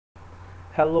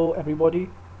Hello everybody,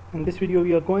 in this video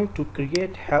we are going to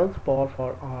create health bar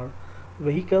for our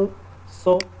vehicle.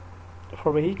 So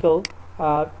for vehicle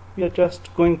we are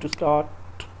just going to start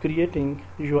creating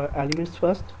UI elements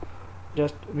first.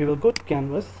 We will go to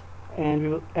canvas and we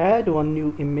will add one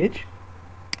new image,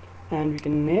 and we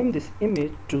can name this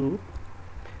image to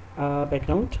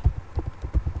background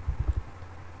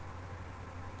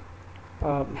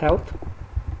health,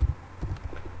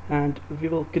 and we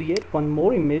will create one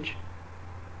more image,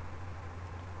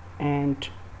 and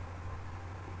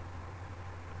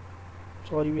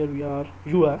where we are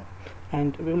UI,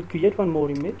 and we will create one more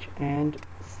image and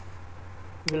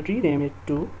we'll rename it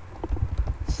to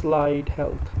slide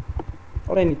health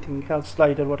or anything, health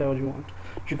slider, whatever you want,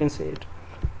 you can say it.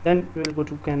 Then we will go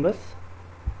to canvas,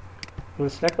 we will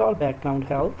select our background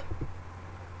health,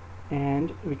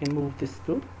 and we can move this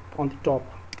to on the top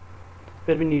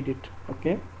where we need it.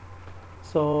 Okay,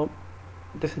 so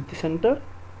this is the center.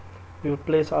 We will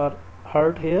place our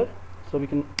heart here, so we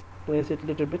can place it a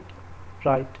little bit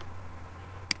right.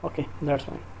 Okay, that's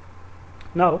fine.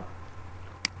 Now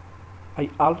I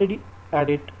already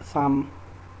added some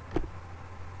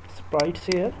sprites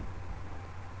here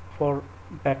for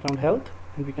background health,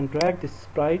 and we can drag this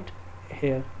sprite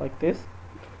here like this,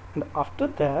 and after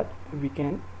that we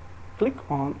can click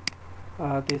on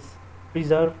this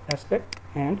preserve aspect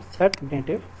and set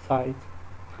native size.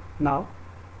 Now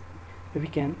we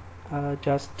can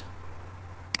just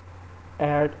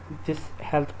add this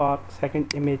health bar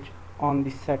second image on the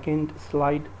second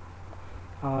slide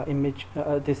image,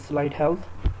 this slide health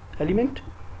element,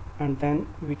 and then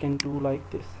we can do like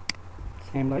this,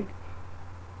 same like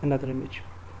another image.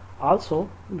 Also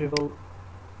we will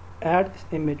add this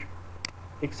image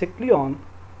exactly on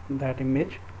that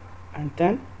image, and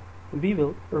then we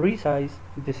will resize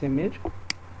this image a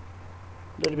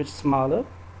little bit smaller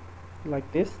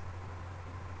like this,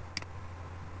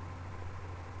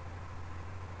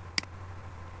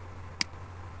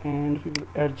 and we will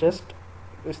adjust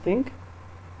this thing.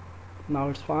 Now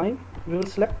it's fine. We will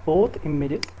select both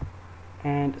images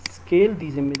and scale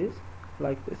these images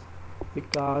like this,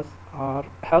 because our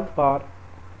health bar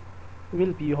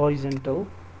will be horizontal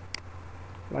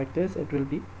like this. It will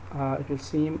be it will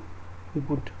seem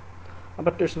good,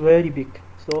 but it's very big,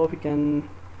 so we can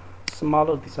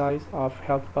smaller the size of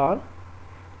health bar,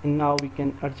 and now we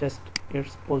can adjust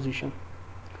its position.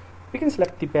 We can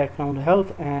select the background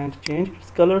health and change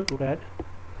its color to red,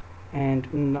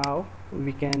 and now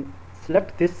we can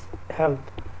select this health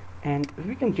and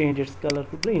we can change its color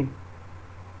to green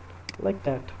like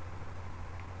that.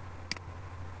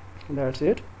 That's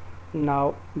it.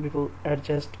 Now we will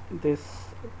adjust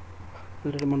this a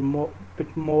little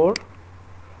bit more.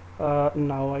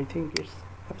 Now I think it's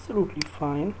absolutely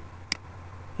fine.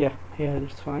 Yeah, here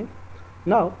it's fine.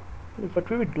 Now what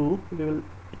we will do, we will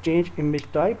change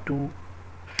image type to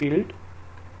filled,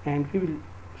 and we will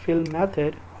fill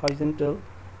method horizontal,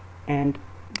 and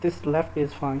this left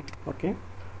is fine. Okay,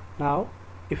 now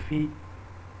if we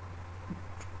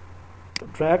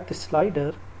drag the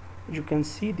slider, you can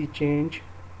see the change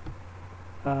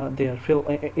there,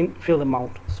 fill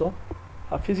amount. So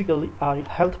physically our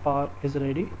health bar is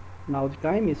ready. Now the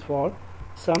time is for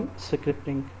some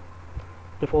scripting.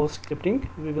 Before scripting,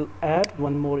 we will add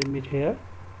one more image here.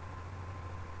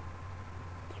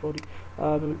 We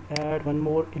will add one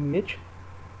more image,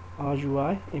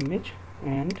 UI image,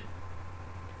 and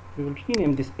we will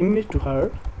rename this image to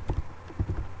heart,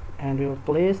 and we will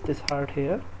place this heart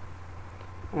here,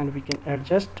 and we can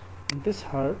adjust this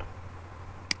heart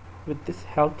with this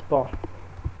health bar.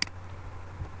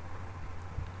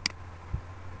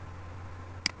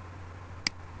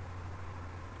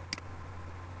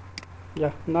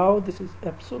 Yeah, now this is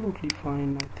absolutely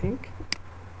fine, I think.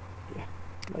 Yeah,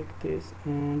 like this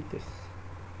and this.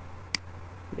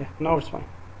 Yeah, now it's fine.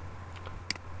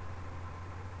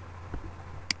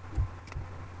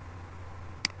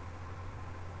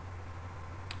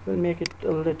 We'll make it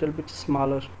a little bit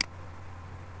smaller.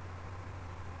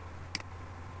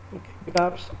 Okay,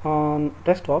 because on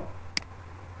desktop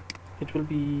it will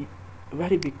be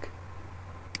very big.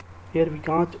 Here we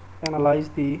can't analyze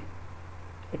the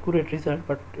accurate result,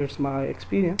 but it's my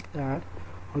experience that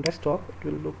on desktop it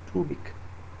will look too big,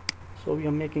 so we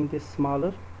are making this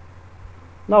smaller.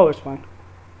 Now it's fine.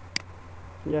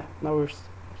 Yeah, now it's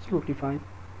absolutely fine.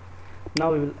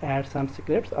 Now we will add some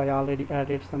scripts. I already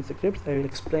added some scripts, I will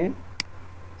explain.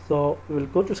 So we will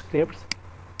go to scripts,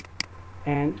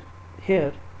 and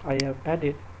here I have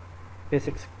added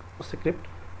basic script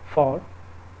for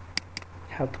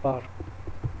health bar.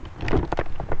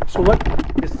 So what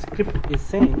this script is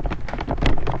saying,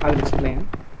 I will explain.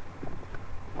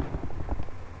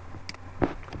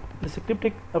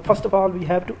 scripting, first of all we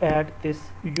have to add this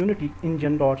unity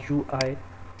engine.ui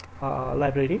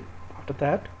library. After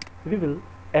that we will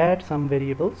add some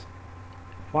variables.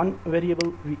 One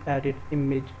variable we added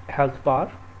image health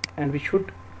bar, and we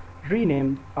should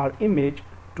rename our image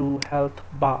to health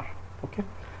bar. Okay,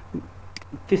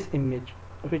 this image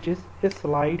which is a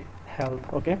slide health.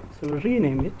 Okay, so we'll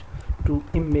rename it to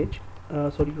image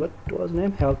sorry, what was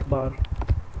name, health bar.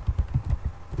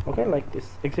 Okay, like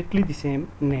this, exactly the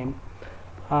same name.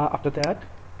 After that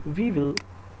we will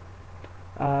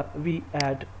we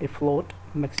add a float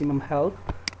maximum health.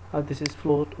 This is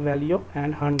float value,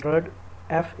 and 100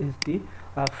 F is the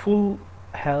full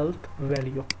health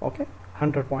value. Okay,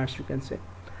 100 points you can say.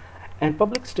 And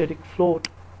public static float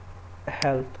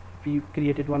health, we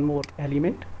created one more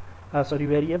element sorry,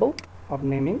 variable of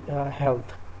naming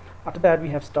health. After that we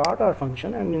have start our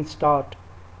function, and in start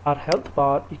our health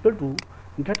bar equal to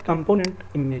get component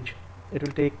image. It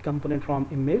will take component from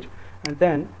image, and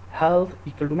then health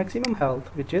equal to maximum health,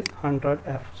 which is 100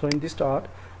 F. So in this start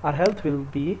our health will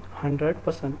be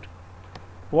 100%.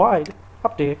 Void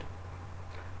update.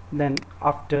 Then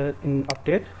after in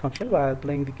update function, while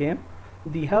playing the game,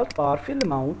 the health bar fill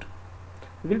amount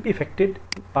will be affected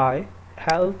by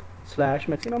health /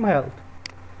 maximum health.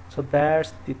 So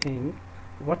that's the thing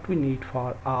what we need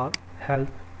for our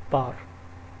health bar.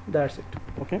 That's it.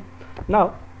 Okay,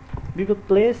 now we will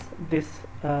place this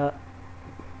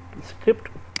script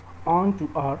onto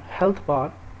our health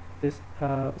bar, this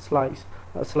slider.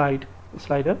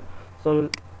 So we'll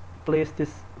place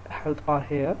this health bar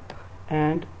here,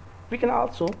 and we can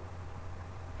also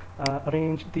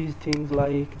arrange these things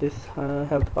like this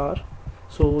health bar,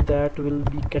 so that will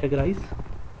be categorized.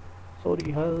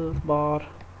 Sorry, health bar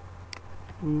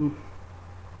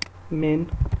main,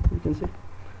 you can say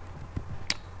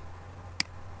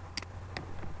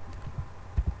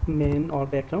main or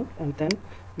background, and then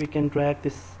we can drag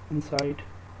this inside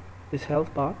this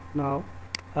health bar. Now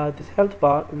this health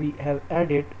bar we have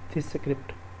added this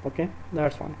script. Okay,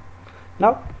 that's fine.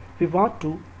 Now we want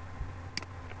to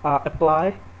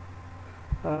apply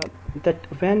that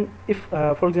when if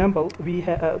for example we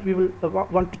will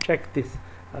want to check this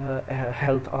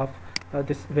health of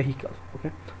this vehicle.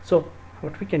 Okay, so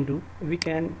what we can do, we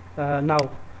can now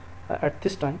at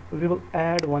this time we will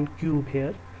add one cube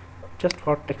here just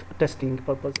for testing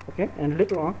purpose. Okay, and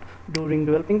later on during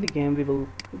developing the game we will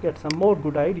get some more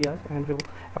good ideas, and we will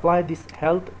apply this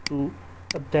health to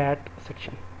that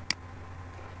section.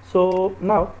 So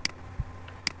now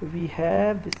we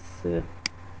have this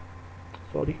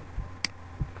sorry,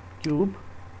 cube,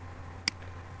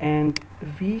 and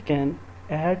we can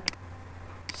add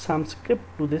some script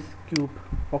to this cube.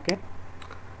 Okay,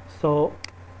 so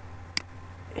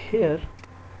here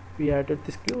we added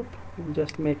this cube. We'll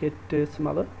just make it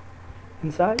smaller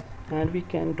in size, and we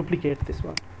can duplicate this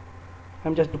one.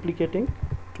 I'm just duplicating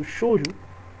to show you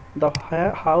the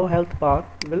how health bar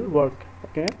will work.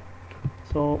 Okay,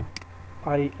 so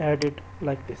I added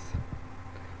like this,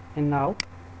 and now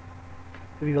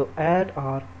we will add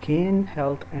our gain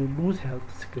health and lose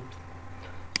health scripts.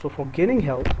 So for gaining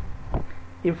health,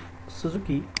 if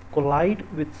Suzuki collide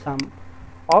with some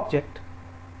object,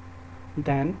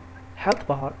 then health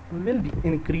bar will be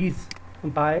increased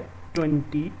by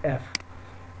 20 F.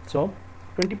 So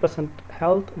 20%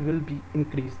 health will be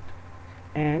increased,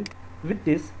 and with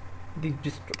this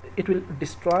it will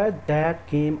destroy that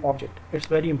game object. It's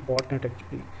very important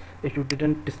actually. If you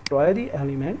didn't destroy the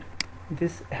element,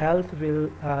 this health will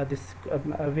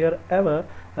wherever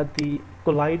the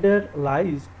collider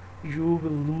lies, you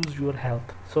will lose your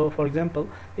health. So for example,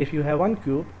 if you have one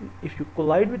cube, if you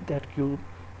collide with that cube,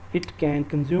 it can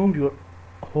consume your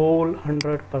whole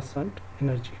 100%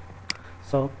 energy.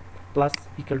 So plus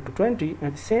equal to 20,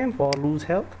 and the same for lose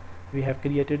health. We have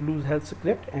created lose health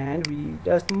script, and we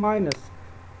just minus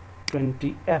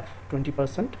 20 F,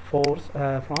 20% force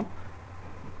from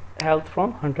health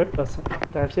from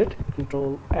 100%. That's it.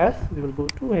 Control S. We will go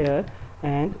to here,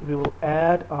 and we will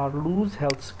add our lose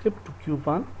health script to cube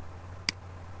 1.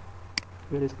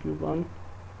 Where is cube 1?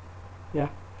 Yeah,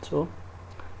 so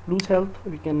lose health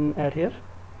we can add here.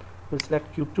 We'll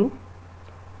select cube 2.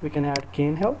 We can add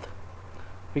gain health.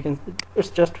 We can, it's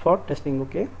just for testing.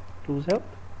 Okay, lose health,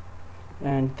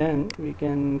 and then we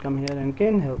can come here and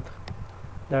gain health.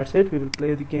 That's it. We will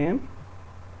play the game.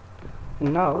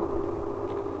 And now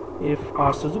if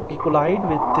our Suzuki collide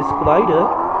with this collider,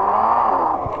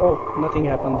 oh, nothing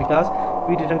happened because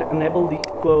we didn't enable the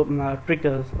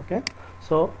triggers. Okay,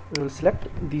 so we will select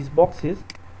these boxes,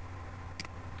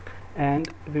 and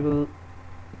we will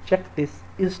check this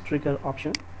is trigger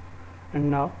option. And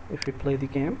now if we play the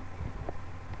game,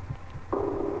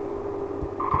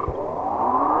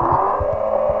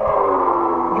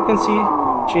 can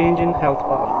see change in health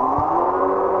bar.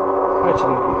 It's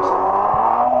increased,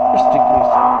 it's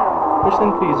decreased, it's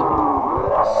increasing.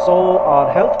 So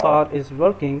our health bar is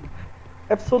working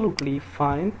absolutely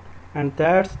fine. And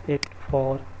that's it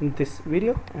for this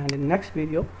video. And in next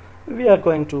video we are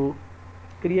going to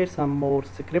create some more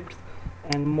scripts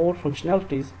and more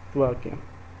functionalities to our game.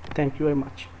 Thank you very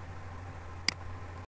much.